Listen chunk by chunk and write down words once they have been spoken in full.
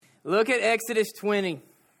Look at Exodus 20.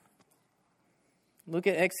 Look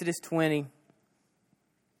at Exodus 20.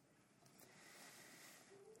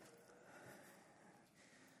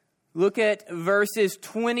 Look at verses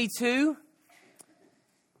 22,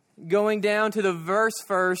 going down to the verse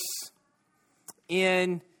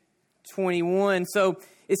in 21. So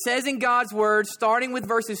it says in God's word, starting with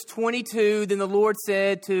verses 22, then the Lord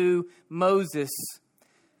said to Moses,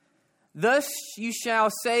 "Thus you shall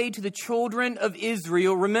say to the children of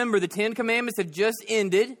Israel," remember the 10 Commandments have just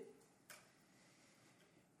ended,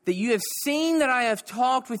 "that you have seen that I have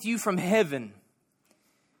talked with you from heaven.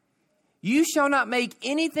 You shall not make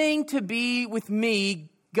anything to be with me,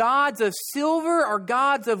 gods of silver or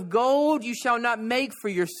gods of gold you shall not make for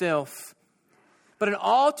yourself. But an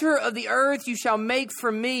altar of the earth you shall make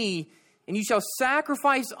for me, and you shall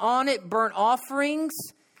sacrifice on it burnt offerings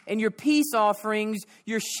and your peace offerings,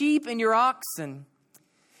 your sheep and your oxen.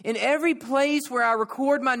 In every place where I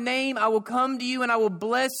record my name, I will come to you and I will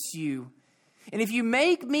bless you. And if you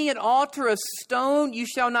make me an altar of stone, you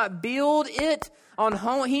shall not build it on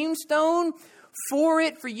hewn stone. For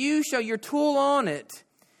you shall your tool on it.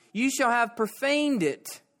 You shall have profaned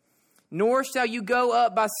it. Nor shall you go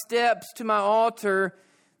up by steps to my altar,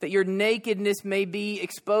 that your nakedness may be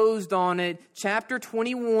exposed on it." Chapter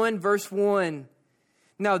 21, verse 1.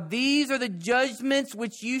 "Now these are the judgments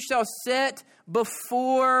which you shall set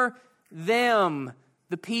before them,"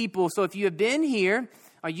 the people. So if you have been here,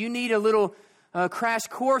 or you need a little crash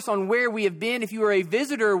course on where we have been. If you are a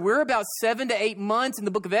visitor, we're about 7 to 8 months in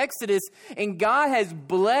the book of Exodus, and God has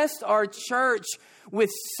blessed our church with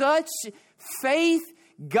such faith,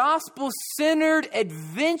 gospel-centered,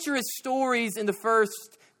 adventurous stories in the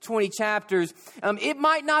first 20 chapters. It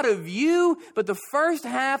might not have you, but the first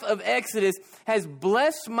half of Exodus has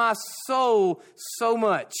blessed my soul so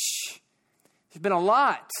much. There's been a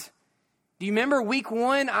lot. Do you remember week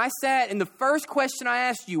 1? I sat, and the first question I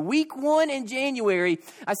asked you, week 1 in January,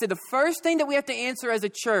 I said the first thing that we have to answer as a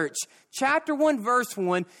church, chapter 1, verse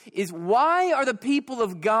 1, is why are the people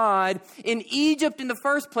of God in Egypt in the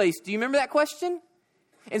first place? Do you remember that question?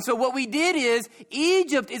 And so what we did is,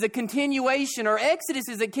 Egypt is a continuation, or Exodus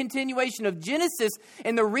is a continuation of Genesis.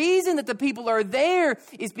 And the reason that the people are there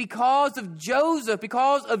is because of Joseph,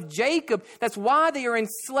 because of Jacob. That's why they are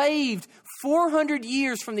enslaved 400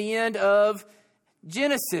 years from the end of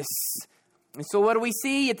Genesis. And so what do we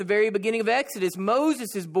see at the very beginning of Exodus?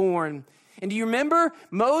 Moses is born. And do you remember?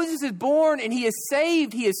 Moses is born and he is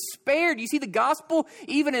saved. He is spared. You see the gospel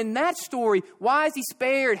even in that story. Why is he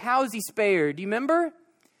spared? How is he spared? Do you remember?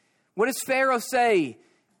 What does Pharaoh say?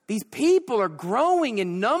 These people are growing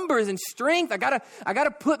in numbers and strength. I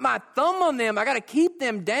gotta put my thumb on them. I gotta keep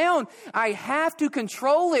them down. I have to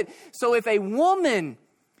control it. So if a woman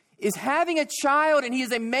is having a child and he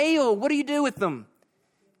is a male, what do you do with them?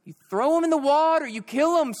 You throw them in the water, you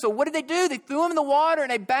kill them. So what did they do? They threw them in the water in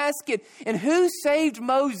a basket. And who saved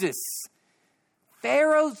Moses?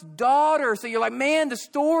 Pharaoh's daughter. So you're like, man, the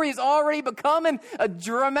story is already becoming a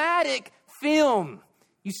dramatic film.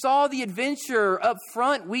 You saw the adventure up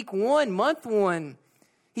front, week 1, month 1.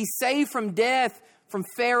 He's saved from death from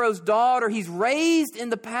Pharaoh's daughter. He's raised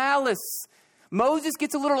in the palace. Moses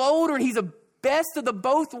gets a little older and he's a best of the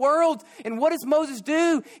both worlds. And what does Moses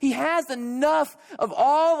do? He has enough of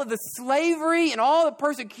all of the slavery and all the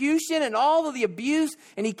persecution and all of the abuse,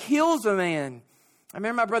 and he kills a man. I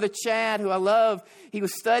remember my brother Chad, who I love, he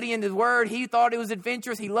was studying his word. He thought it was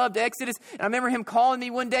adventurous. He loved Exodus. And I remember him calling me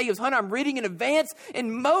one day. He goes, "Hunter, I'm reading in advance,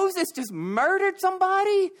 and Moses just murdered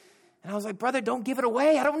somebody." And I was like, "Brother, don't give it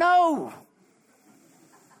away. I don't know."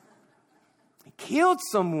 He killed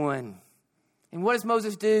someone. And what does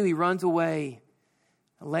Moses do? He runs away.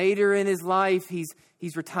 Later in his life,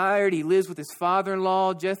 he's retired. He lives with his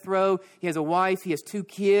father-in-law, Jethro. He has a wife. He has 2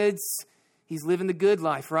 kids. He's living the good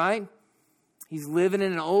life, right? He's living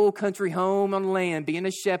in an old country home on land, being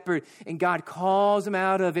a shepherd, and God calls him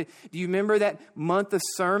out of it. Do you remember that month of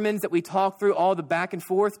sermons that we talked through, all the back and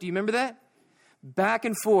forth? Do you remember that? Back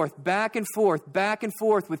and forth, back and forth, back and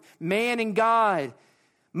forth with man and God.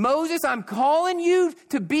 Moses, I'm calling you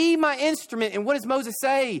to be my instrument. And what does Moses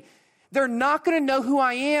say? They're not going to know who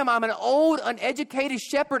I am. I'm an old, uneducated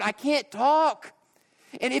shepherd. I can't talk.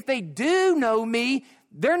 And if they do know me,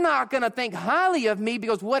 they're not going to think highly of me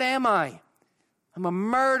because what am I? I'm a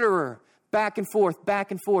murderer. Back and forth,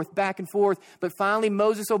 back and forth, back and forth. But finally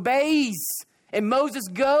Moses obeys. And Moses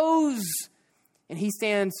goes. And he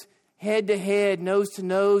stands head to head, nose to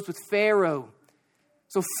nose with Pharaoh.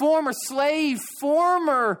 So former slave,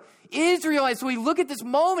 former Israelite. So we look at this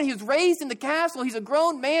moment. He was raised in the castle. He's a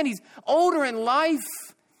grown man. He's older in life.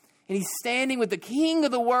 And he's standing with the king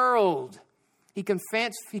of the world. He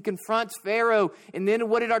confronts Pharaoh. And then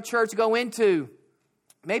what did our church go into?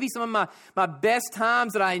 Maybe some of my best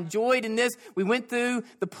times that I enjoyed in this, we went through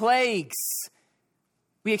the plagues.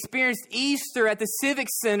 We experienced Easter at the Civic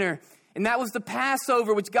Center. And that was the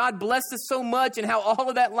Passover, which God blessed us so much, and how all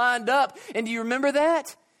of that lined up. And do you remember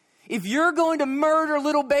that? If you're going to murder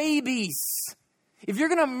little babies, if you're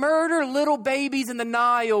going to murder little babies in the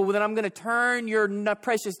Nile, well, then I'm going to turn your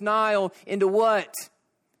precious Nile into what?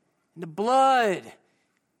 Into blood.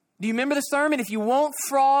 Do you remember the sermon? If you want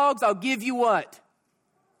frogs, I'll give you what?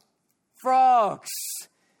 Frogs.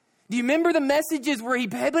 Do you remember the messages where he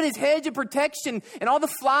put his hedge of protection and all the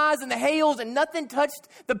flies and the hails and nothing touched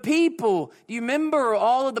the people? Do you remember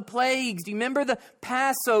all of the plagues? Do you remember the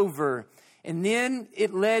Passover? And then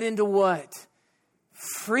it led into what?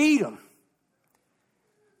 Freedom.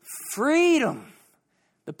 Freedom.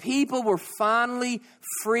 The people were finally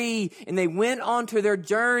free, and they went on to their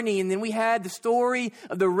journey. And then we had the story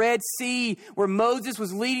of the Red Sea, where Moses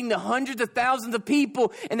was leading the hundreds of thousands of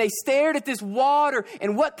people, and they stared at this water.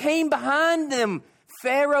 And what came behind them?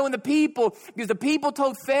 Pharaoh and the people, because the people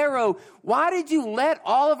told Pharaoh, why did you let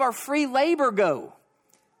all of our free labor go?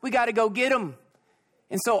 We got to go get them.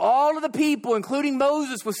 And so all of the people, including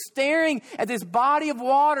Moses, was staring at this body of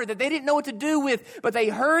water that they didn't know what to do with, but they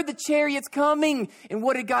heard the chariots coming. And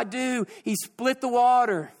what did God do? He split the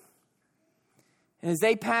water. And as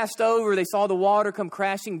they passed over, they saw the water come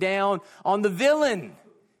crashing down on the villain.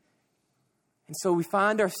 And so we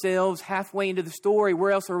find ourselves halfway into the story.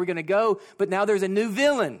 Where else are we going to go? But now there's a new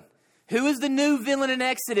villain. Who is the new villain in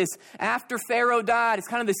Exodus? After Pharaoh died, it's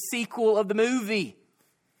kind of the sequel of the movie.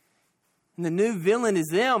 And the new villain is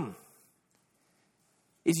them.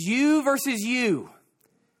 It's you versus you.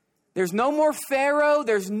 There's no more Pharaoh.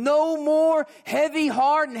 There's no more heavy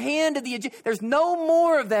heart and hand of the Egyptians. There's no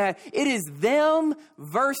more of that. It is them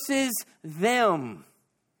versus them.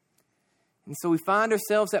 And so we find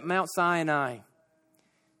ourselves at Mount Sinai.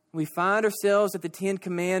 We find ourselves at the Ten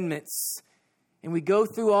Commandments. And we go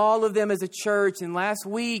through all of them as a church. And last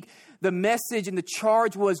week, the message and the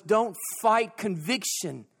charge was, don't fight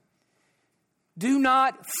conviction. Do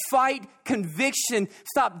not fight conviction.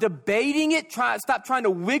 Stop debating it. Stop trying to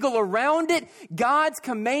wiggle around it. God's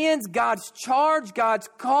commands, God's charge, God's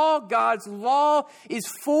call, God's law is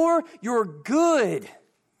for your good.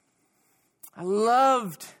 I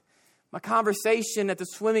loved my conversation at the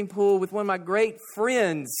swimming pool with one of my great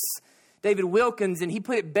friends, David Wilkins, and he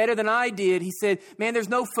put it better than I did. He said, man, there's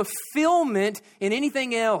no fulfillment in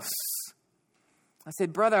anything else. I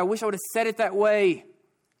said, brother, I wish I would have said it that way.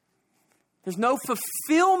 There's no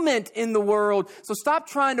fulfillment in the world. So stop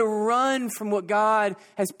trying to run from what God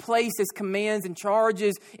has placed as commands and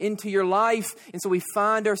charges into your life. And so we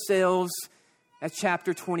find ourselves at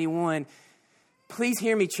chapter 21. Please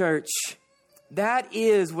hear me, church. That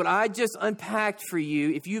is what I just unpacked for you.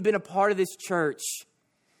 If you've been a part of this church,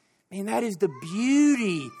 man, that is the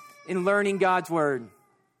beauty in learning God's word.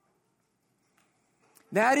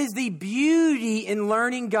 That is the beauty in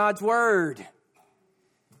learning God's word.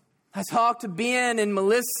 I talked to Ben and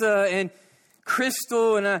Melissa and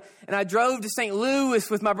Crystal, and I drove to St. Louis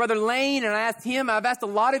with my brother Lane, and I asked him, I've asked a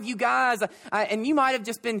lot of you guys, and you might have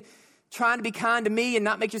just been trying to be kind to me and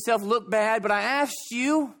not make yourself look bad, but I asked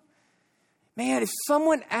you, man, if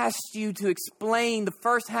someone asked you to explain the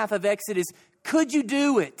first half of Exodus, could you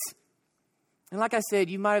do it? And like I said,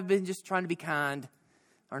 you might have been just trying to be kind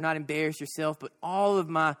or not embarrass yourself, but all of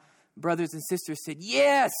my brothers and sisters said,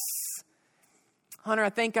 yes. Hunter,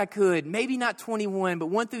 I think I could. Maybe not 21, but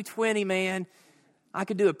 1 through 20, man, I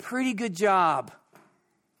could do a pretty good job.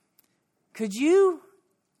 Could you?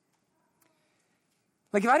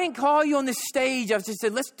 Like if I didn't call you on this stage, I just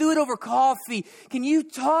said, let's do it over coffee. Can you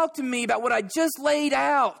talk to me about what I just laid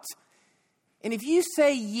out? And if you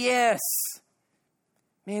say yes,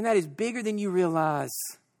 man, that is bigger than you realize.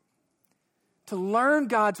 To learn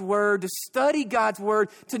God's word, to study God's word,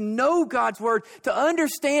 to know God's word, to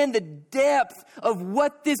understand the depth of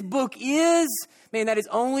what this book is, man, that is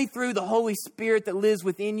only through the Holy Spirit that lives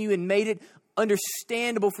within you and made it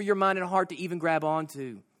understandable for your mind and heart to even grab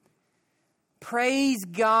onto. Praise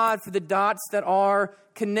God for the dots that are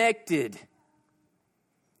connected.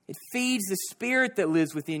 It feeds the spirit that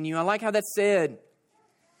lives within you. I like how that's said.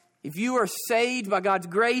 If you are saved by God's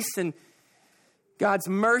grace and God's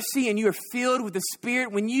mercy and you are filled with the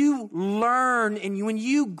Spirit, when you learn and when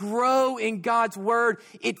you grow in God's word,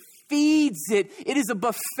 it feeds it. It is a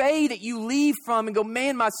buffet that you leave from and go,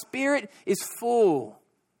 man, my spirit is full.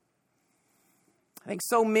 I think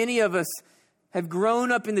so many of us have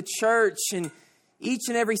grown up in the church and each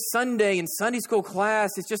and every Sunday in Sunday school class,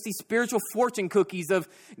 it's just these spiritual fortune cookies of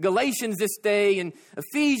Galatians this day and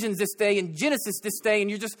Ephesians this day and Genesis this day.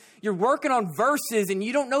 And you're working on verses and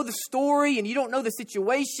you don't know the story and you don't know the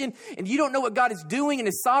situation and you don't know what God is doing in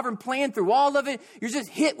His sovereign plan through all of it. You're just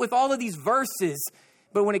hit with all of these verses.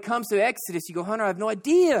 But when it comes to Exodus, you go, Hunter, I have no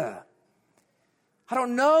idea. I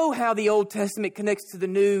don't know how the Old Testament connects to the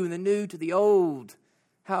New and the New to the Old.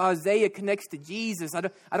 How Isaiah connects to Jesus.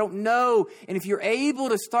 I don't know. And if you're able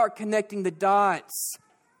to start connecting the dots,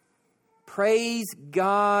 praise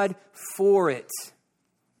God for it.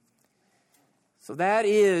 So that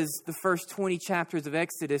is the first 20 chapters of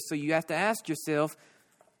Exodus. So you have to ask yourself,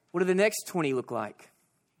 what do the next 20 look like?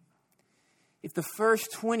 If the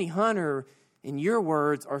first 20, Hunter, in your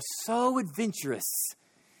words, are so adventurous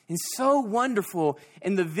and so wonderful,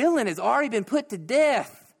 and the villain has already been put to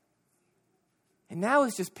death, and now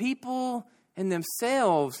it's just people and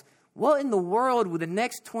themselves. What in the world would the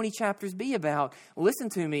next 20 chapters be about? Well, listen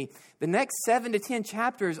to me. The next 7 to 10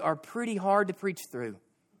 chapters are pretty hard to preach through.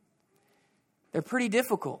 They're pretty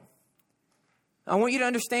difficult. I want you to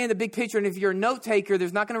understand the big picture. And if you're a note taker,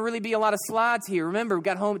 there's not going to really be a lot of slides here. Remember, we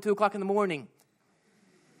got home at 2 o'clock in the morning.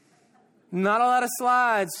 Not a lot of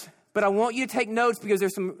slides. But I want you to take notes because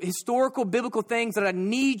there's some historical, biblical things that I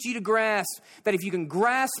need you to grasp, that if you can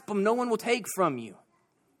grasp them, no one will take from you.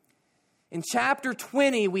 In chapter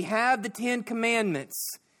 20, we have the 10 Commandments.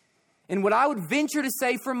 And what I would venture to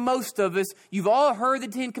say for most of us, you've all heard the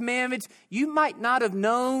 10 Commandments. You might not have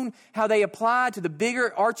known how they apply to the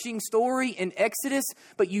bigger arching story in Exodus,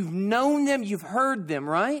 but you've known them, you've heard them,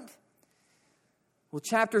 right? Well,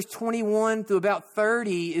 chapters 21 through about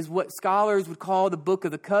 30 is what scholars would call the Book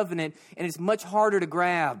of the Covenant, and it's much harder to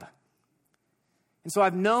grab. And so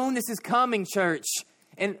I've known this is coming, church.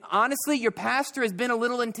 And honestly, your pastor has been a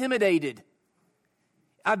little intimidated.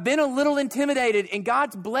 I've been a little intimidated, and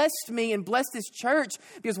God's blessed me and blessed this church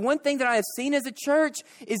because one thing that I have seen as a church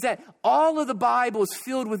is that all of the Bible is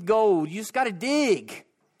filled with gold. You just got to dig.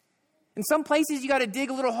 In some places, you got to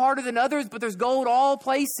dig a little harder than others, but there's gold all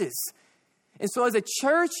places. And so as a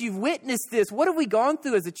church, you've witnessed this. What have we gone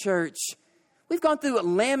through as a church? We've gone through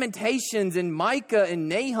Lamentations and Micah and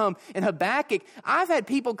Nahum and Habakkuk. I've had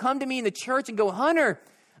people come to me in the church and go, Hunter,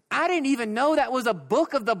 I didn't even know that was a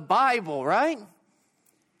book of the Bible, right?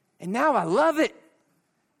 And now I love it.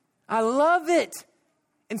 I love it.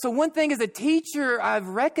 And so one thing as a teacher, I've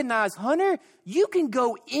recognized, Hunter, you can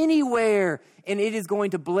go anywhere and it is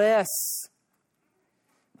going to bless.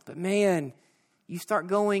 But man, you start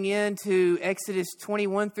going into Exodus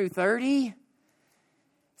 21 through 30,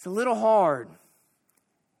 it's a little hard.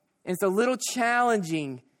 And it's a little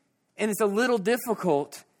challenging. And it's a little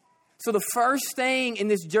difficult. So the first thing in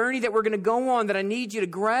this journey that we're going to go on that I need you to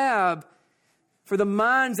grab, for the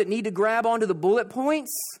minds that need to grab onto the bullet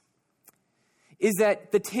points, is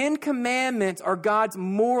that the 10 Commandments are God's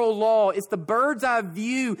moral law. It's the bird's eye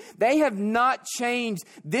view. They have not changed.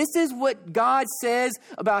 This is what God says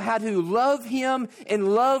about how to love Him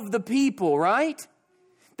and love the people, right?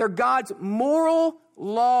 They're God's moral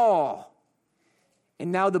law.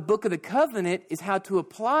 And now the Book of the Covenant is how to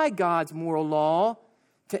apply God's moral law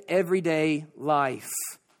to everyday life.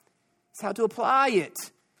 It's how to apply it.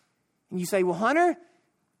 And you say, well, Hunter,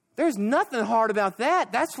 there's nothing hard about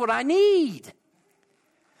that. That's what I need.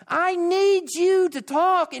 I need you to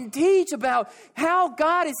talk and teach about how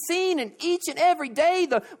God is seen in each and every day,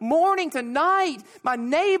 the morning to night, my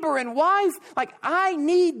neighbor and wife. Like, I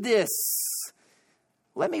need this.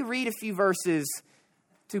 Let me read a few verses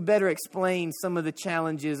to better explain some of the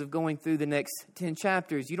challenges of going through the next 10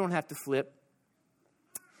 chapters. You don't have to flip.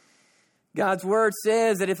 God's word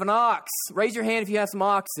says that if an ox, raise your hand if you have some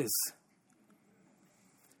oxes.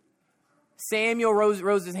 Samuel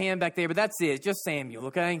rose his hand back there, but that's it. Just Samuel,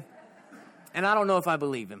 okay? And I don't know if I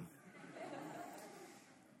believe him.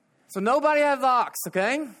 So nobody has ox,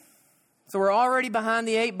 okay? So we're already behind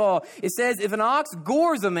the 8 ball. It says, if an ox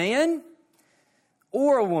gores a man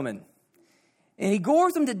or a woman, and he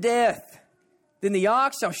gores them to death, then the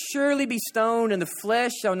ox shall surely be stoned, and the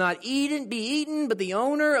flesh shall not be eaten, but the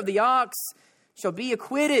owner of the ox shall be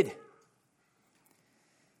acquitted.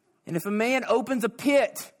 And if a man opens a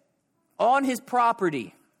pit on his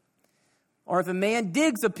property, or if a man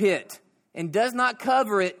digs a pit and does not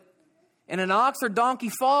cover it, and an ox or donkey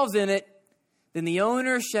falls in it, then the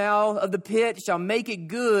owner of the pit shall make it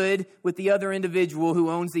good with the other individual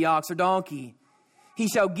who owns the ox or donkey. He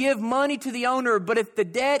shall give money to the owner, but if the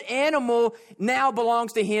dead animal now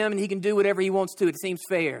belongs to him and he can do whatever he wants to, it seems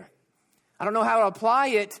fair. I don't know how to apply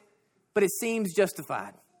it, but it seems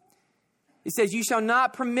justified. It says, you shall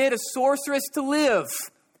not permit a sorceress to live.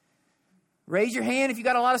 Raise your hand if you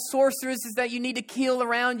got a lot of sorceresses that you need to kill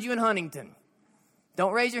around you in Huntington.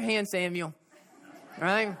 Don't raise your hand, Samuel. All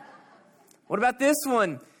right? What about this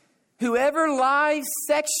one? Whoever lies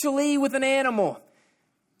sexually with an animal,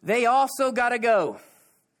 they also got to go.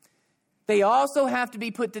 They also have to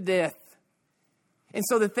be put to death. And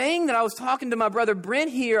so the thing that I was talking to my brother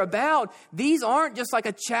Brent here about, these aren't just like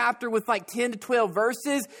a chapter with like 10 to 12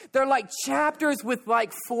 verses. They're like chapters with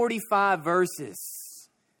like 45 verses.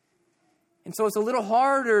 And so it's a little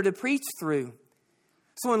harder to preach through.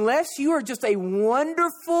 So unless you are just a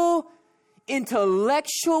wonderful,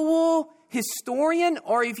 intellectual historian,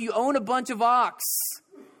 or if you own a bunch of ox,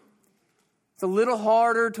 it's a little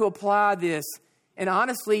harder to apply this. And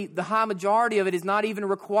honestly, the high majority of it is not even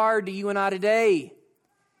required to you and I today.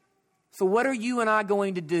 So what are you and I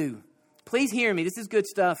going to do? Please hear me. This is good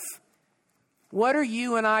stuff. What are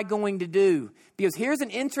you and I going to do? Because here's an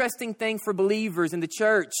interesting thing for believers in the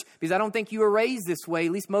church, because I don't think you were raised this way,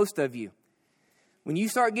 at least most of you. When you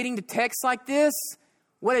start getting to texts like this,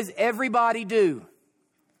 what does everybody do?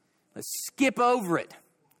 Let's skip over it.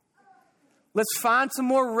 Let's find some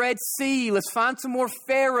more Red Sea. Let's find some more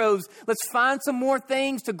pharaohs. Let's find some more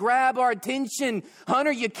things to grab our attention.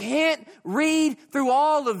 Hunter, you can't read through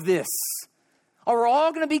all of this, or we're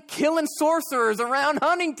all going to be killing sorcerers around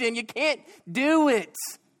Huntington. You can't do it.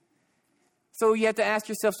 So you have to ask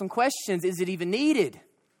yourself some questions. Is it even needed?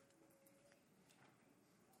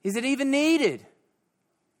 Is it even needed?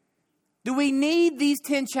 Do we need these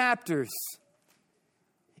 10 chapters?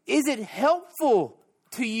 Is it helpful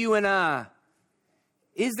to you and I?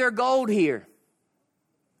 Is there gold here?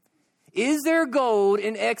 Is there gold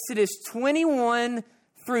in Exodus 21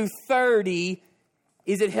 through 30?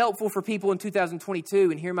 Is it helpful for people in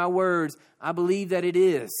 2022? And hear my words, I believe that it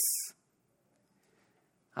is.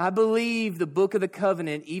 I believe the book of the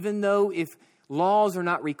covenant, even though if laws are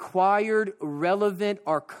not required, relevant,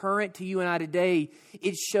 or current to you and I today,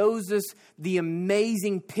 it shows us the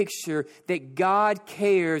amazing picture that God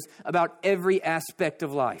cares about every aspect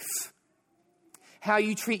of life. How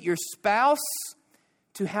you treat your spouse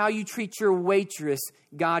to how you treat your waitress,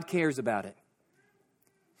 God cares about it.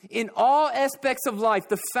 In all aspects of life,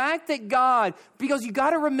 the fact that God, because you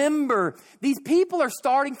got to remember, these people are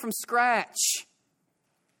starting from scratch.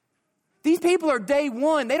 These people are day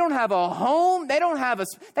one. They don't have a home. They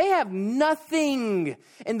have nothing.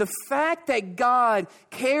 And the fact that God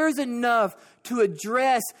cares enough to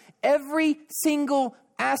address every single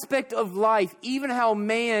aspect of life, even how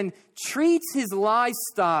man treats his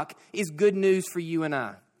livestock, is good news for you and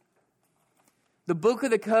I. The book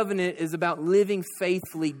of the covenant is about living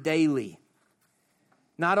faithfully daily.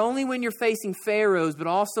 Not only when you're facing pharaohs, but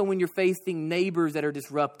also when you're facing neighbors that are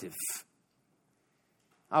disruptive.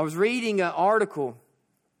 I was reading an article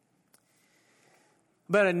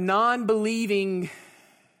about a non-believing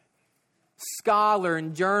scholar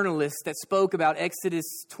and journalist that spoke about Exodus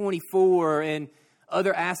 24 and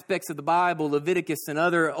other aspects of the Bible, Leviticus and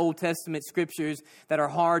other Old Testament scriptures that are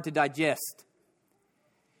hard to digest.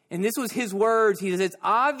 And this was his words. He says,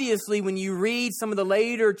 obviously, when you read some of the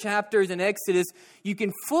later chapters in Exodus, you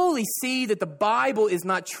can fully see that the Bible is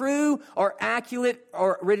not true or accurate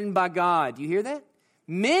or written by God. Do you hear that?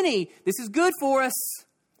 This is good for us.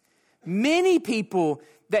 Many people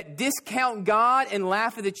that discount God and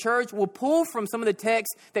laugh at the church will pull from some of the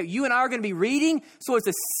texts that you and I are going to be reading, so it's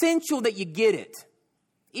essential that you get it,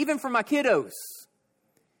 even for my kiddos.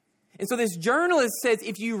 And so this journalist says,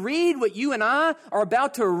 if you read what you and I are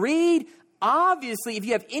about to read, obviously, if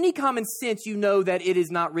you have any common sense, you know that it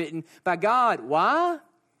is not written by God. Why?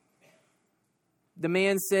 The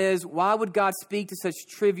man says, why would God speak to such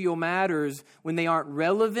trivial matters when they aren't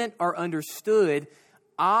relevant or understood?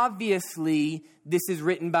 Obviously, this is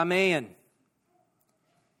written by man.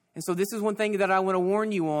 And so this is one thing that I want to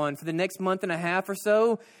warn you on for the next month and a half or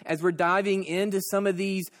so, as we're diving into some of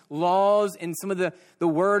these laws and some of the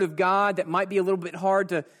Word of God that might be a little bit hard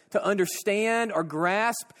to understand or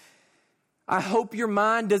grasp. I hope your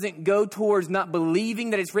mind doesn't go towards not believing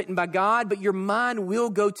that it's written by God, but your mind will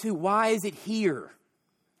go to, why is it here?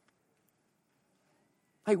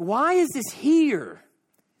 Like, why is this here?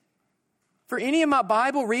 For any of my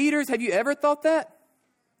Bible readers, have you ever thought that?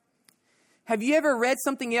 Have you ever read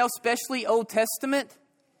something else, especially Old Testament,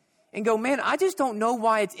 and go, man, I just don't know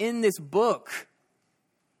why it's in this book.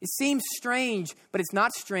 It seems strange, but it's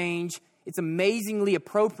not strange. It's amazingly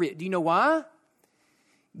appropriate. Do you know why?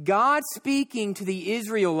 God speaking to the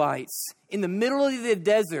Israelites in the middle of the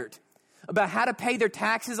desert about how to pay their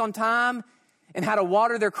taxes on time and how to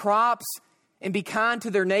water their crops and be kind to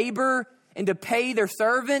their neighbor and to pay their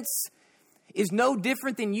servants. is no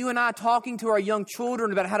different than you and I talking to our young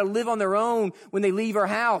children about how to live on their own when they leave our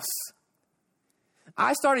house.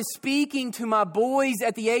 I started speaking to my boys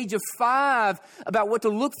at the age of 5 about what to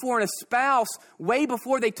look for in a spouse way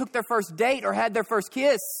before they took their first date or had their first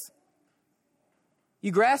kiss.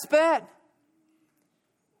 You grasp that?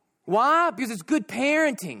 Why? Because it's good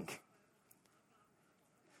parenting.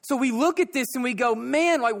 So we look at this and we go,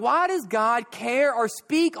 man, like, why does God care or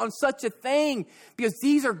speak on such a thing? Because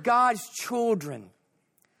these are God's children.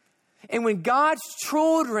 And when God's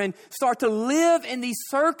children start to live in these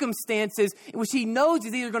circumstances in which He knows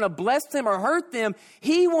is either going to bless them or hurt them,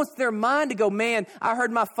 He wants their mind to go, man, I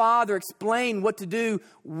heard my Father explain what to do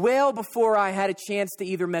well before I had a chance to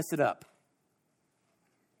either mess it up.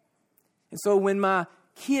 And so when my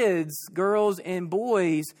kids, girls and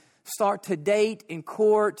boys, start to date and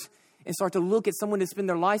court and start to look at someone to spend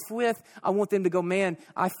their life with, I want them to go, man,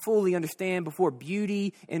 I fully understand before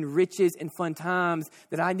beauty and riches and fun times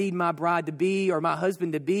that I need my bride to be or my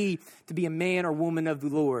husband to be a man or woman of the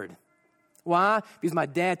Lord. Why? Because my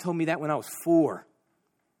dad told me that when I was 4.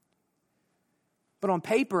 But on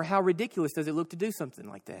paper, how ridiculous does it look to do something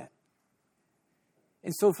like that?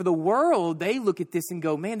 And so for the world, they look at this and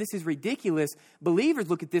go, man, this is ridiculous. Believers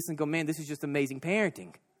look at this and go, man, this is just amazing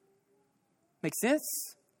parenting. Make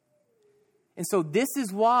sense? And so this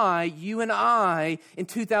is why you and I in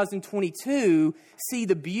 2022 see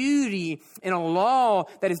the beauty in a law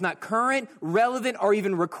that is not current, relevant, or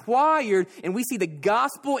even required. And we see the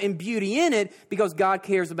gospel and beauty in it because God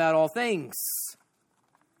cares about all things.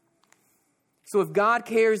 So if God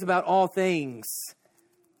cares about all things,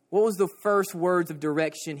 what was the first words of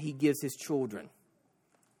direction He gives His children?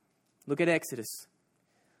 Look at Exodus.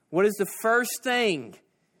 What is the first thing?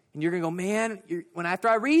 And you're going to go, man, after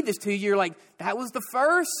I read this to you, you're like, that was the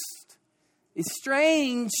first. It's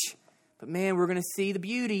strange. But man, we're going to see the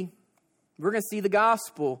beauty. We're going to see the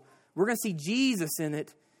gospel. We're going to see Jesus in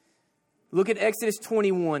it. Look at Exodus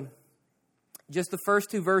 21. Just the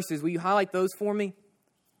first 2 verses. Will you highlight those for me?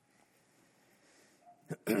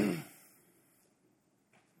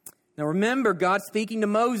 Now remember, God speaking to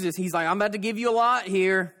Moses. He's like, I'm about to give you a lot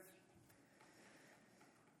here.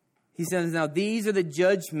 He says, now these are the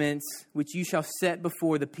judgments which you shall set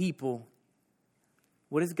before the people.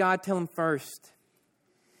 What does God tell him first?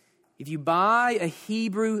 If you buy a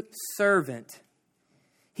Hebrew servant,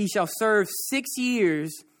 he shall serve 6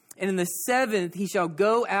 years, and in the 7th he shall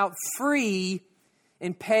go out free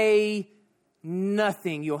and pay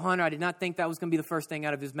nothing. Yohanan, I did not think that was going to be the first thing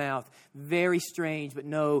out of his mouth. Very strange, but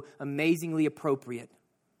no, amazingly appropriate.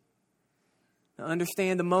 Now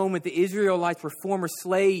understand the moment. The Israelites were former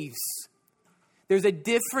slaves. There's a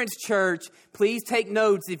difference, church. Please take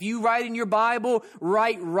notes. If you write in your Bible,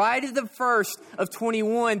 write right at the first of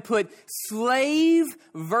 21, put slave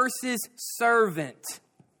versus servant.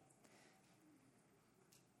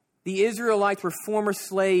 The Israelites were former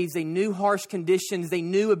slaves. They knew harsh conditions. They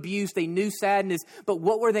knew abuse. They knew sadness. But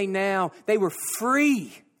what were they now? They were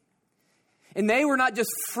free. And they were not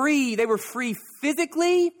just free. They were free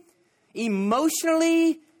physically,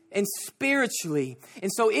 emotionally, and spiritually.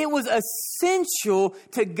 And so it was essential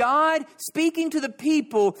to God speaking to the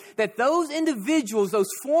people that those individuals, those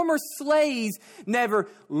former slaves, never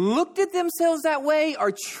looked at themselves that way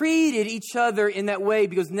or treated each other in that way,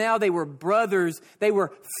 because now they were brothers, they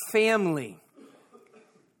were family.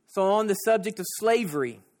 So on the subject of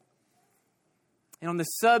slavery and on the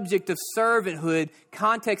subject of servanthood,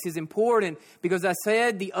 context is important, because I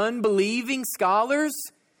said the unbelieving scholars,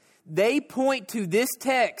 they point to this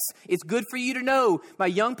text. It's good for you to know. My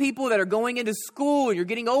young people that are going into school and you're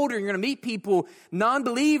getting older and you're going to meet people,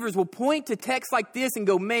 non-believers will point to texts like this and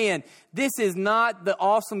go, man, this is not the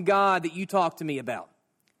awesome God that you talk to me about.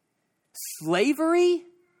 Slavery?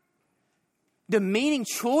 Demeaning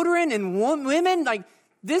children and women? Like,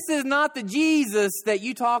 this is not the Jesus that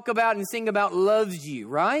you talk about and sing about loves you,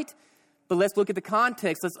 right? But let's look at the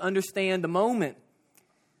context. Let's understand the moment.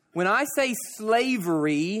 When I say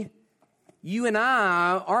slavery, you and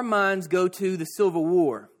I, our minds go to the Civil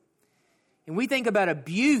War. And we think about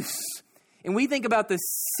abuse. And we think about the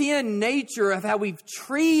sin nature of how we've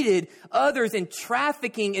treated others and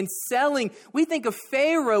trafficking and selling. We think of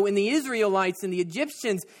Pharaoh and the Israelites and the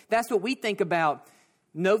Egyptians. That's what we think about.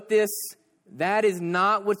 Note this, that is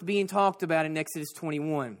not what's being talked about in Exodus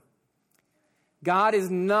 21. God is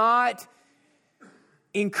not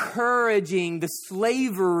encouraging the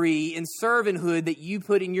slavery and servanthood that you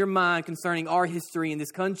put in your mind concerning our history in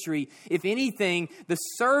this country. If anything, the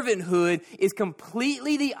servanthood is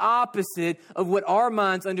completely the opposite of what our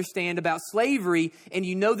minds understand about slavery. And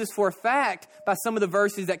you know this for a fact by some of the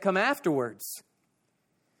verses that come afterwards.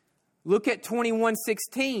 Look at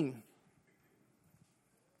 21:16.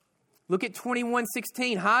 Look at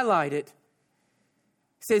 21:16. Highlight it.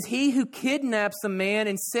 It says, he who kidnaps a man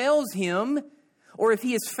and sells him, or if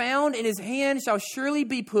he is found in his hand, shall surely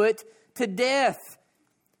be put to death.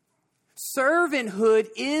 Servanthood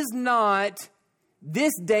is not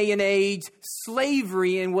this day and age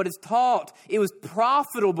slavery in what is taught. It was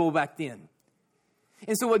profitable back then.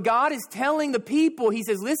 And so what God is telling the people, he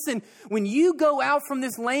says, listen, when you go out from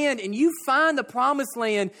this land and you find the promised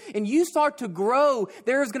land and you start to grow,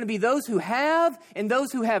 there's going to be those who have and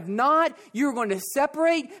those who have not. You're going to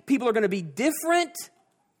separate. People are going to be different.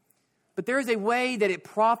 But there is a way that it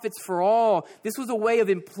profits for all. This was a way of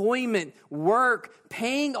employment, work,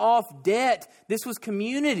 paying off debt. This was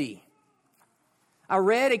community. I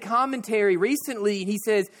read a commentary recently, and he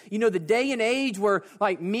says, the day and age where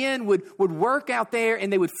like men would work out there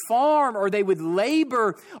and they would farm or they would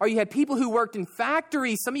labor, or you had people who worked in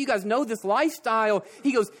factories. Some of you guys know this lifestyle.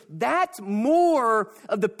 He goes, that's more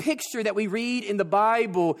of the picture that we read in the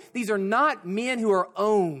Bible. These are not men who are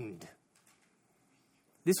owned.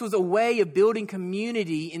 This was a way of building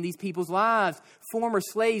community in these people's lives. Former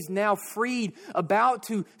slaves now freed, about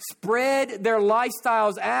to spread their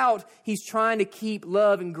lifestyles out. He's trying to keep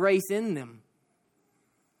love and grace in them.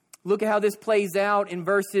 Look at how this plays out in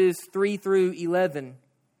verses 3 through 11.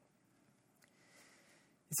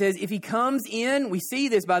 It says, if he comes in, we see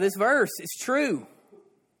this by this verse. It's true.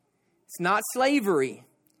 It's not slavery.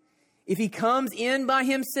 If he comes in by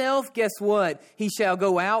himself, guess what? He shall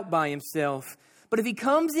go out by himself. But if he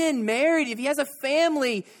comes in married, if he has a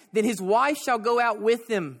family, then his wife shall go out with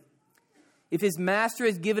him. If his master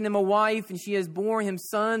has given him a wife and she has borne him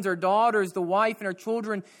sons or daughters, the wife and her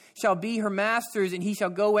children shall be her master's, and he shall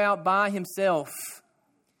go out by himself.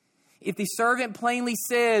 If the servant plainly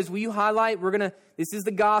says, will you highlight, this is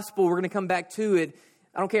the gospel, we're going to come back to it.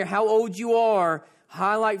 I don't care how old you are,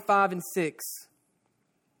 highlight 5 and 6.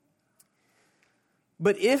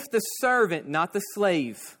 But if the servant, not the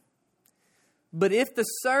slave, but if the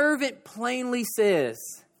servant plainly says,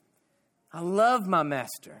 I love my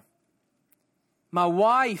master, my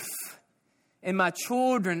wife, and my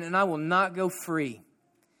children, and I will not go free,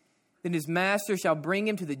 then his master shall bring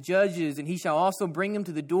him to the judges, and he shall also bring him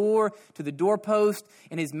to the doorpost,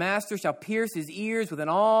 and his master shall pierce his ears with an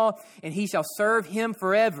awl, and he shall serve him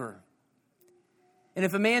forever. And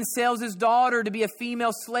if a man sells his daughter to be a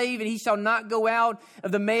female slave, and he shall not go out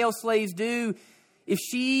of the male slave's due, if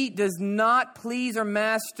she does not please her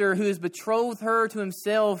master who has betrothed her to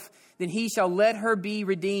himself, then he shall let her be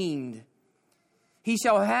redeemed. He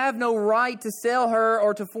shall have no right to sell her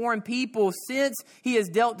or to foreign people, since he has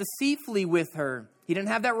dealt deceitfully with her. He didn't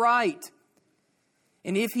have that right.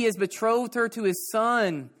 And if he has betrothed her to his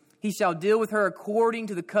son, he shall deal with her according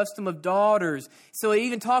to the custom of daughters. So it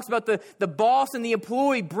even talks about the boss and the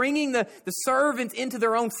employee bringing the servants into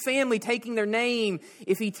their own family, taking their name.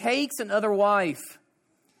 If he takes another wife,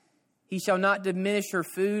 he shall not diminish her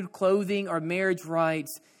food, clothing, or marriage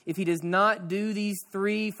rights. If he does not do these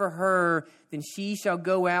 3 for her, then she shall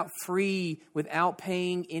go out free without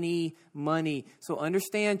paying any money. So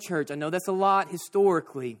understand, church, I know that's a lot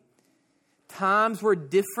historically. Times were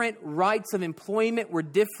different, rights of employment were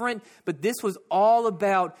different, but this was all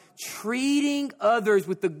about treating others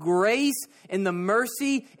with the grace and the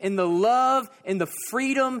mercy and the love and the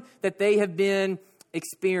freedom that they have been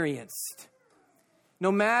experienced.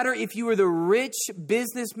 No matter if you were the rich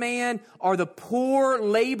businessman or the poor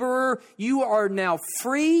laborer, you are now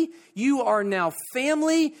free. You are now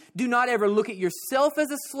family. Do not ever look at yourself as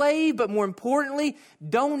a slave, but more importantly,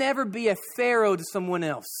 don't ever be a pharaoh to someone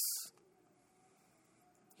else.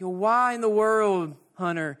 Why in the world,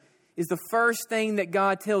 Hunter, is the first thing that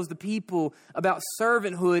God tells the people about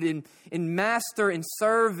servanthood and master and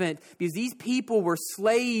servant? Because these people were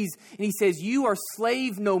slaves, and he says, you are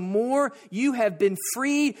slave no more. You have been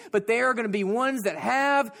freed, but there are going to be ones that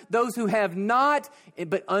have, those who have not.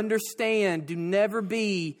 But understand, do never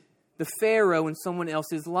be the Pharaoh in someone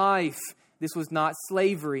else's life. This was not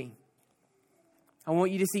slavery. I want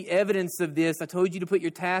you to see evidence of this. I told you to put your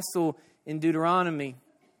tassel in Deuteronomy.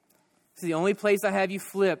 This is the only place I have you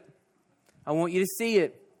flip. I want you to see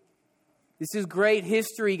it. This is great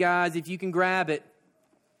history, guys, if you can grab it.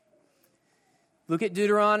 Look at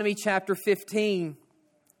Deuteronomy chapter 15.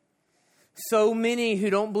 So many who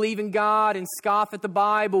don't believe in God and scoff at the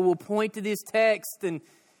Bible will point to this text and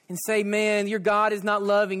say, man, your God is not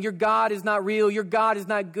loving. Your God is not real. Your God is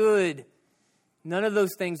not good. None of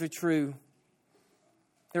those things are true.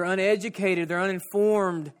 They're uneducated. They're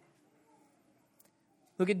uninformed.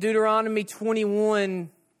 Look at Deuteronomy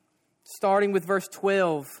 21, starting with verse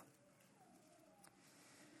 12.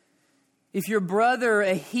 If your brother,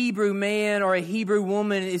 a Hebrew man or a Hebrew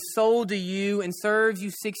woman, is sold to you and serves you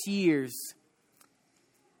 6 years,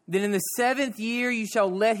 then in the 7th year you shall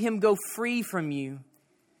let him go free from you.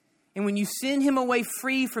 And when you send him away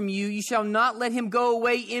free from you, you shall not let him go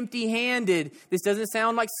away empty-handed. This doesn't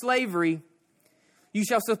sound like slavery. You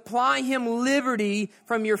shall supply him liberty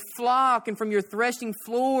from your flock and from your threshing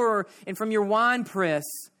floor and from your winepress.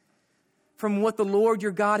 From what the Lord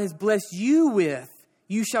your God has blessed you with,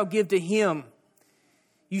 you shall give to him.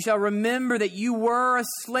 You shall remember that you were a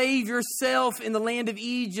slave yourself in the land of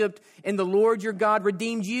Egypt, and the Lord your God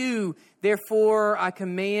redeemed you. Therefore, I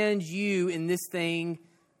command you in this thing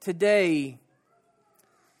today.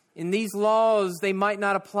 In these laws, they might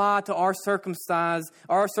not apply to our circumstances,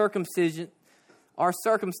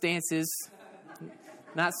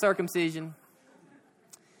 not circumcision,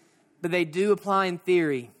 but they do apply in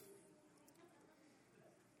theory.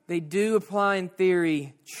 They do apply in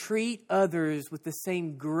theory. Treat others with the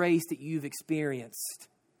same grace that you've experienced.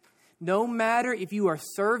 No matter if you are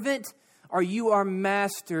servant or you are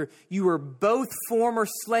master, you are both former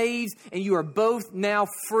slaves and you are both now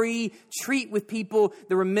free. Treat with people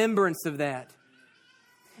the remembrance of that.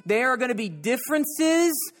 There are going to be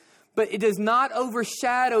differences, but it does not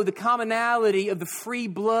overshadow the commonality of the free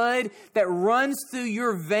blood that runs through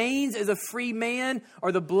your veins as a free man,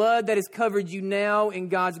 or the blood that has covered you now in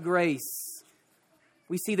God's grace.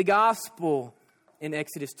 We see the gospel in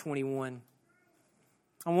Exodus 21.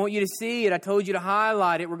 I want you to see it. I told you to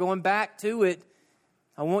highlight it. We're going back to it.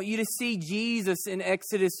 I want you to see Jesus in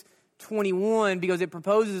Exodus 21 because it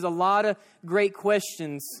proposes a lot of great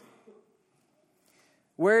questions.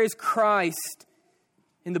 Where is Christ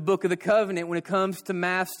in the book of the covenant when it comes to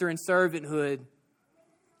master and servanthood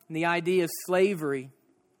and the idea of slavery?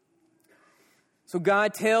 So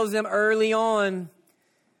God tells them early on,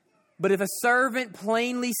 but if a servant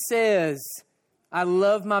plainly says, I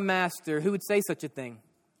love my master, who would say such a thing?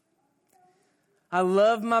 I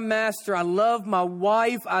love my master, I love my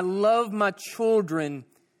wife, I love my children,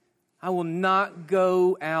 I will not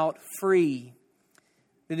go out free.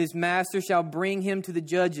 That his master shall bring him to the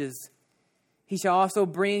judges. He shall also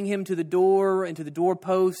bring him to the door and to the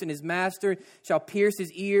doorpost, and his master shall pierce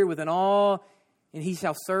his ear with an awl, and he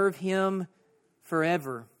shall serve him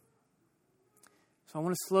forever. So I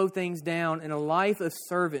want to slow things down. In a life of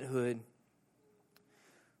servanthood,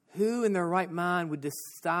 who in their right mind would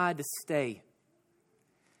decide to stay?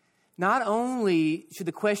 Not only should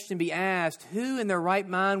the question be asked, who in their right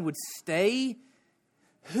mind would stay?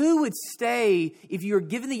 Who would stay if you were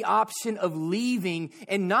given the option of leaving,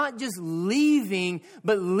 and not just leaving,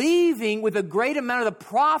 but leaving with a great amount of the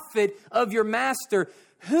profit of your master?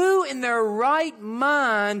 Who in their right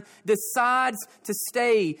mind decides to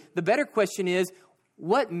stay? The better question is,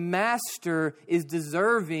 what master is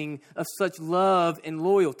deserving of such love and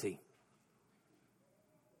loyalty?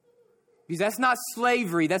 Because that's not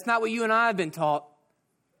slavery. That's not what you and I have been taught.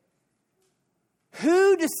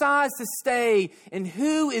 Who decides to stay and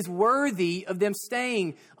who is worthy of them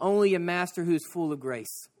staying? Only a master who is full of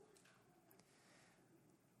grace.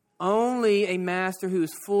 Only a master who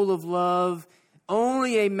is full of love.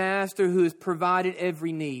 Only a master who has provided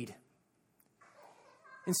every need.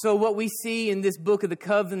 And so what we see in this book of the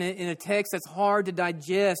covenant, in a text that's hard to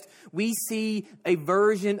digest, we see a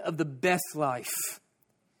version of the best life.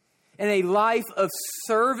 And a life of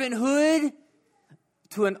servanthood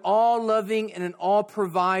to an all-loving and an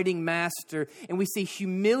all-providing master. And we see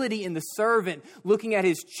humility in the servant, looking at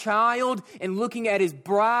his child and looking at his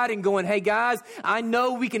bride and going, hey guys, I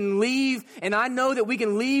know we can leave, and I know that we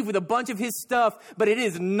can leave with a bunch of his stuff, but it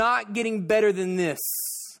is not getting better than this.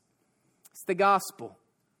 It's the gospel.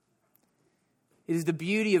 It is the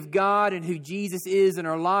beauty of God and who Jesus is in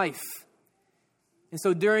our life. And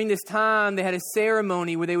so during this time, they had a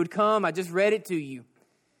ceremony where they would come. I just read it to you.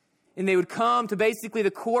 And they would come to basically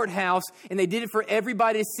the courthouse, and they did it for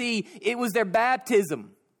everybody to see. It was their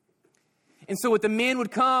baptism. And so with the men would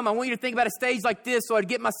come, I want you to think about a stage like this. So I'd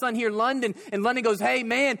get my son here, London, and London goes, hey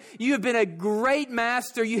man, you have been a great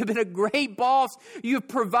master. You have been a great boss. You have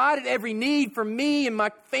provided every need for me and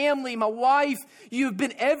my family, my wife. You have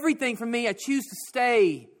been everything for me. I choose to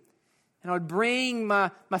stay. And I would bring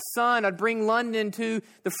my son, I'd bring London to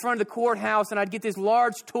the front of the courthouse, and I'd get this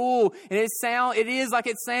large tool, and it is like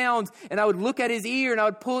it sounds, and I would look at his ear, and I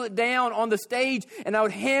would pull it down on the stage, and I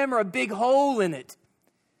would hammer a big hole in it.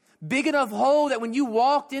 Big enough hole that when you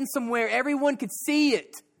walked in somewhere, everyone could see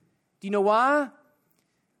it. Do you know why?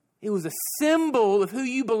 It was a symbol of who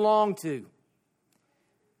you belong to.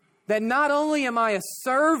 That not only am I a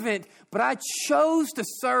servant, but I chose to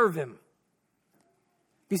serve him.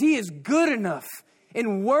 Because he is good enough.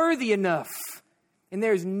 and worthy enough. And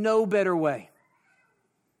there is no better way.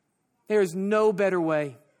 There is no better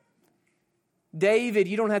way. David,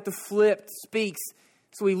 you don't have to flip, speaks.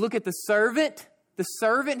 So we look at the servant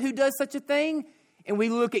who does such a thing, and we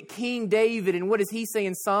look at King David, and what does he say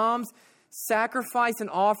in Psalms? Sacrifice and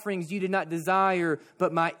offerings you did not desire,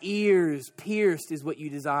 but my ears pierced is what you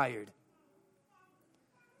desired.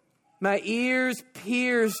 My ears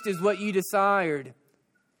pierced is what you desired.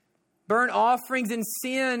 Burnt offerings and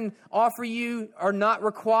sin offer you are not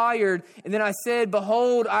required. And then I said,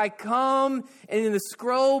 behold, I come, and in the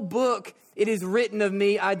scroll book it is written of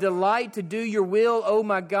me, I delight to do your will, O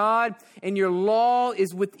my God, and your law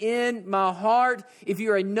is within my heart. If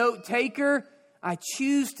you're a note taker, I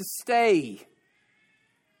choose to stay.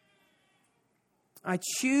 I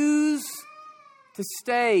choose to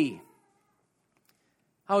stay.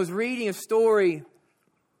 I was reading a story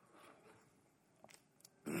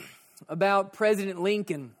about President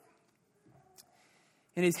Lincoln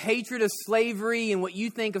and his hatred of slavery and what you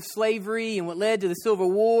think of slavery and what led to the Civil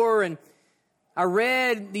War. And I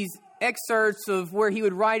read these excerpts of where he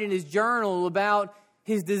would write in his journal about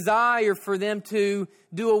his desire for them to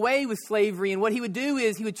do away with slavery. And what he would do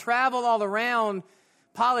is he would travel all around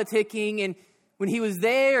politicking. And when he was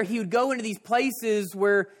there, he would go into these places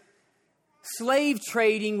where slave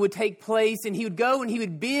trading would take place. And he would go and he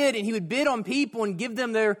would bid on people and give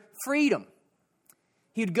them their freedom.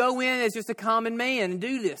 He would go in as just a common man and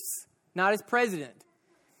do this, not as president.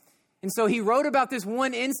 And so he wrote about this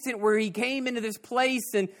one instant where he came into this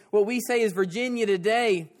place in what we say is Virginia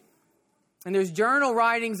today. And there's journal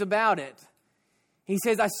writings about it. He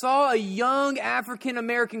says, I saw a young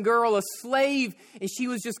African-American girl, a slave, and she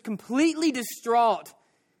was just completely distraught.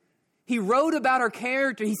 He wrote about her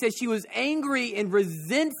character. He says she was angry and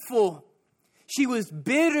resentful. She was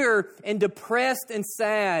bitter and depressed and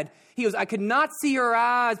sad. He goes, I could not see her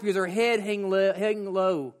eyes because her head hung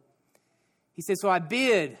low. He says, so I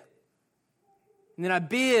bid. And then I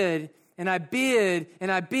bid, and I bid,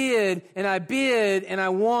 and I bid, and I bid, and I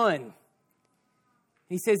won.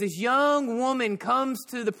 He says this young woman comes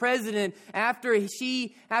to the president after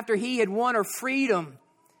he had won her freedom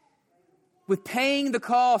with paying the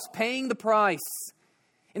cost, paying the price.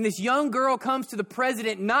 And this young girl comes to the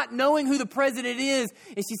president not knowing who the president is.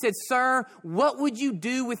 And she said, sir, what would you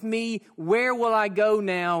do with me? Where will I go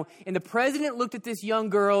now? And the president looked at this young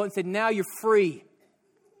girl and said, now you're free.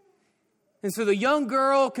 And so the young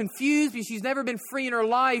girl, confused because she's never been free in her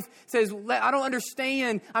life, says, I don't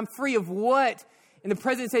understand. I'm free of what? And the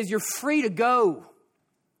president says, you're free to go.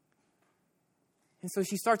 And so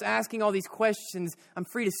she starts asking all these questions. I'm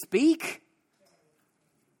free to speak?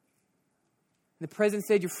 And the president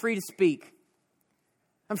said, you're free to speak.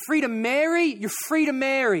 I'm free to marry? You're free to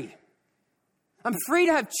marry. I'm free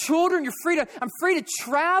to have children? I'm free to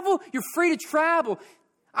travel? You're free to travel.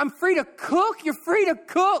 I'm free to cook? You're free to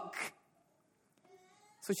cook.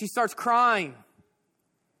 So she starts crying.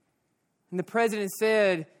 And the president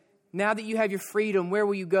said, now that you have your freedom, where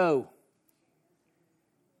will you go?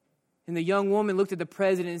 And the young woman looked at the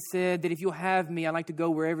president and said that if you'll have me, I'd like to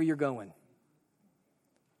go wherever you're going.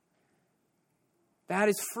 That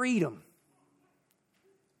is freedom.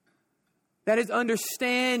 That is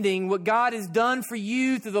understanding what God has done for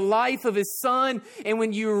you through the life of His Son. And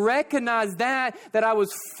when you recognize that I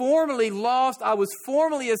was formerly lost, I was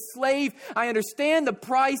formerly a slave, I understand the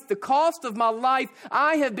price, the cost of my life,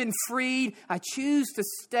 I have been freed, I choose to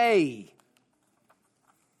stay.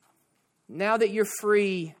 Now that you're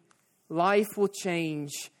free, life will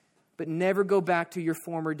change, but never go back to your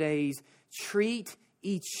former days. Treat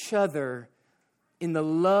each other in the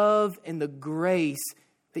love and the grace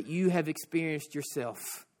that you have experienced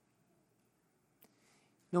yourself.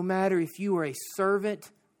 No matter if you are a servant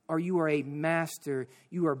or you are a master,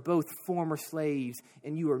 you are both former slaves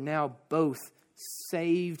and you are now both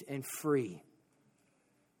saved and free.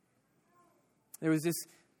 There was this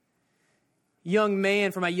young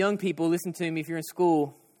man, for my young people, listen to me if you're in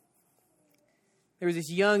school. There was this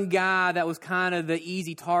young guy that was kind of the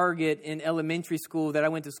easy target in elementary school that I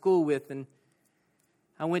went to school with. And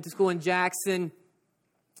I went to school in Jackson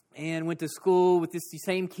and went to school with this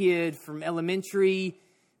same kid from elementary,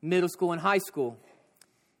 middle school, and high school.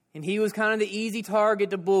 And he was kind of the easy target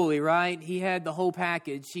to bully, right? He had the whole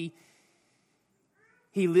package.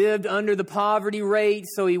 He lived under the poverty rate,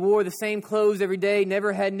 so he wore the same clothes every day,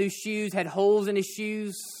 never had new shoes, had holes in his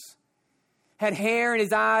shoes, had hair in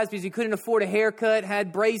his eyes because he couldn't afford a haircut,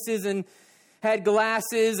 had braces and had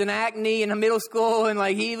glasses and acne in middle school,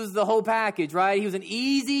 and he was the whole package, right? He was an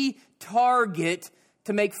easy target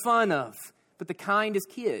to make fun of, but the kindest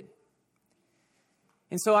kid.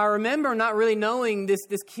 And so I remember not really knowing this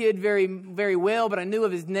kid very, very well, but I knew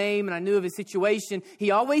of his name and I knew of his situation.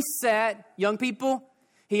 He always sat, young people,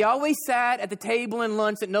 he always sat at the table in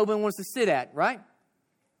lunch that nobody wants to sit at, right?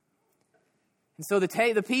 And so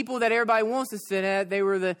the people that everybody wants to sit at, they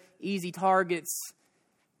were the easy targets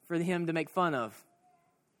for him to make fun of.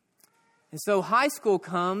 And so high school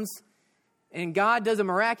comes, and God does a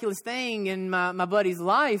miraculous thing in my buddy's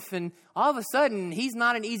life, and all of a sudden, he's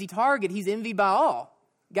not an easy target. He's envied by all,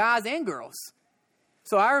 guys and girls.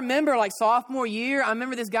 So I remember, like, sophomore year, I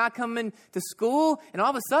remember this guy coming to school, and all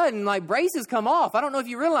of a sudden, like, braces come off. I don't know if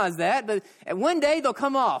you realize that, but one day they'll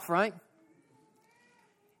come off, right?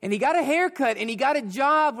 And he got a haircut, and he got a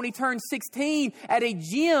job when he turned 16 at a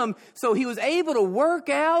gym, so he was able to work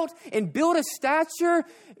out and build a stature,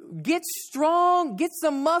 get strong, get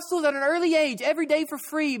some muscles at an early age, every day for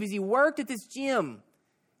free, because he worked at this gym.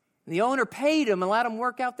 And the owner paid him and let him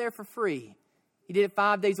work out there for free. He did it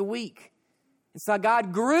 5 days a week. And so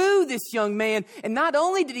God grew this young man, and not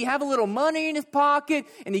only did he have a little money in his pocket,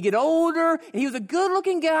 and he get older, and he was a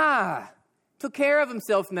good-looking guy, took care of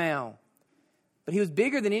himself now. But he was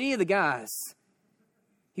bigger than any of the guys.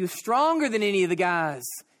 He was stronger than any of the guys.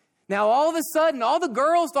 Now, all of a sudden, all the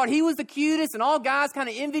girls thought he was the cutest, and all guys kind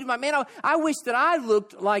of envied him. Like, man, I wish that I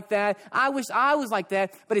looked like that. I wish I was like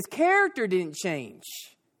that. But his character didn't change.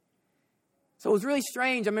 So it was really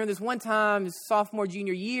strange. I remember this one time, sophomore,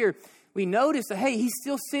 junior year, we noticed that, hey, he's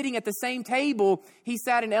still sitting at the same table he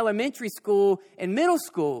sat in elementary school and middle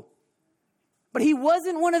school. But he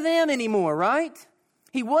wasn't one of them anymore, right?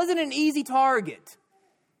 He wasn't an easy target.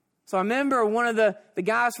 So I remember one of the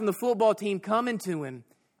guys from the football team coming to him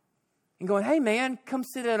and going, hey, man, come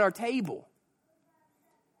sit at our table.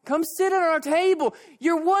 Come sit at our table.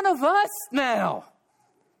 You're one of us now.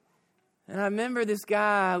 And I remember this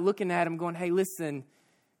guy looking at him going, hey, listen,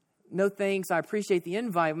 no thanks. I appreciate the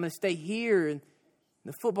invite. I'm going to stay here. And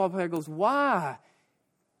the football player goes, why?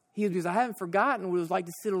 He goes, because I haven't forgotten what it was like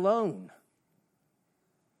to sit alone.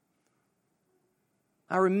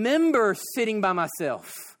 I remember sitting by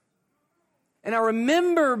myself. And I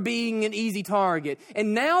remember being an easy target.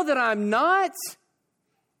 And now that I'm not,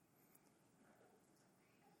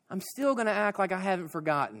 I'm still going to act like I haven't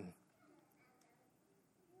forgotten.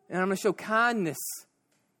 And I'm going to show kindness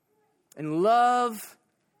and love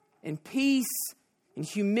and peace and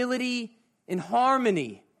humility and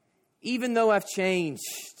harmony, even though I've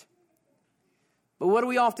changed. But what do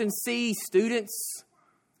we often see, students?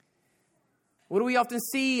 What do we often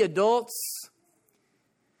see, adults?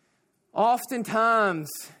 Oftentimes,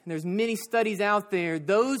 and there's many studies out there,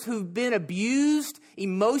 those who've been abused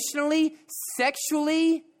emotionally,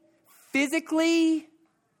 sexually, physically,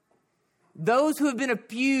 those who have been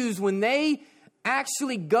abused, when they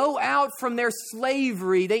actually go out from their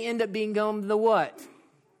slavery, they end up being the what?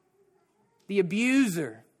 The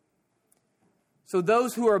abuser. So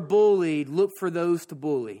those who are bullied, look for those to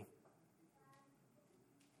bully.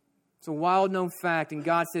 It's a well-known fact, and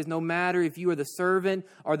God says no matter if you are the servant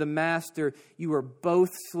or the master, you are both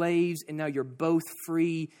slaves, and now you're both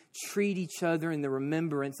free. Treat each other in the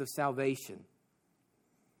remembrance of salvation.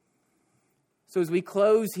 So as we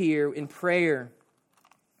close here in prayer,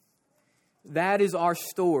 that is our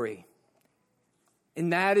story.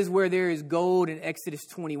 And that is where there is gold in Exodus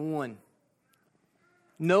 21.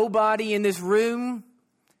 Nobody in this room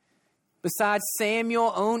besides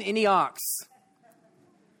Samuel owned any ox,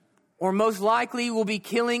 or most likely will be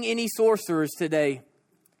killing any sorcerers today.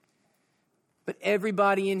 But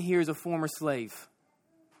everybody in here is a former slave.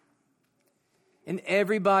 And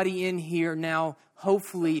everybody in here now,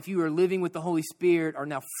 hopefully, if you are living with the Holy Spirit, are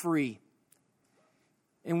now free.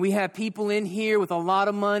 And we have people in here with a lot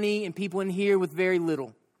of money and people in here with very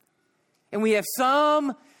little. And we have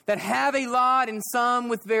some that have a lot and some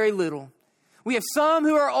with very little. We have some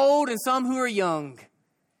who are old and some who are young.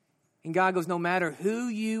 And God goes, no matter who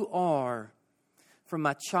you are, from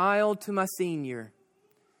my child to my senior,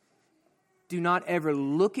 do not ever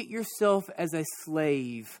look at yourself as a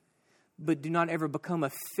slave, but do not ever become a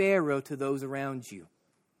pharaoh to those around you.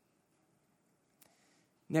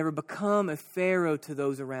 Never become a pharaoh to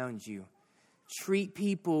those around you. Treat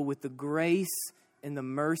people with the grace and the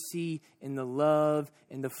mercy and the love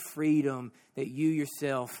and the freedom that you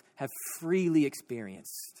yourself have freely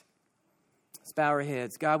experienced. Let's bow our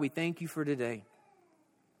heads. God, we thank you for today.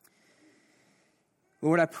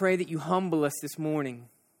 Lord, I pray that you humble us this morning.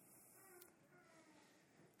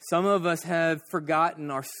 Some of us have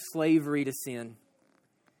forgotten our slavery to sin.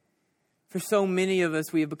 For so many of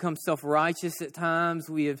us, we have become self-righteous at times.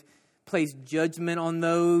 We have placed judgment on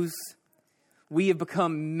those. We have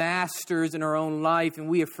become masters in our own life, and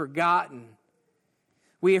we have forgotten.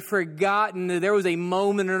 We have forgotten that there was a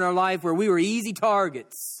moment in our life where we were easy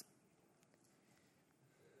targets.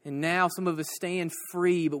 And now some of us stand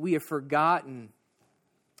free, but we have forgotten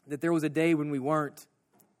that there was a day when we weren't.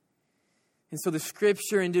 And so the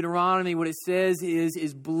scripture in Deuteronomy, what it says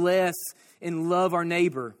is bless and love our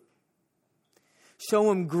neighbor.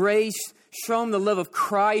 Show him grace. Show him the love of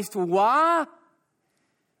Christ. Why?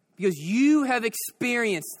 Because you have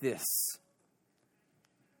experienced this.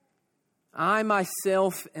 I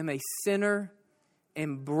myself am a sinner,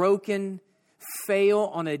 am broken, fail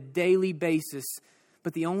on a daily basis.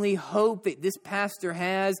 But the only hope that this pastor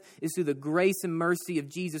has is through the grace and mercy of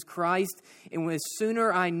Jesus Christ. And the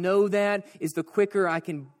sooner I know that is the quicker I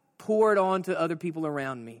can pour it on to other people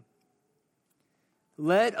around me.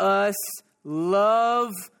 Let us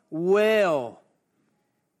love well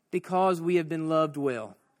because we have been loved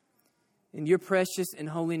well. In your precious and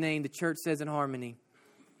holy name, the church says in harmony,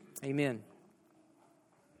 amen.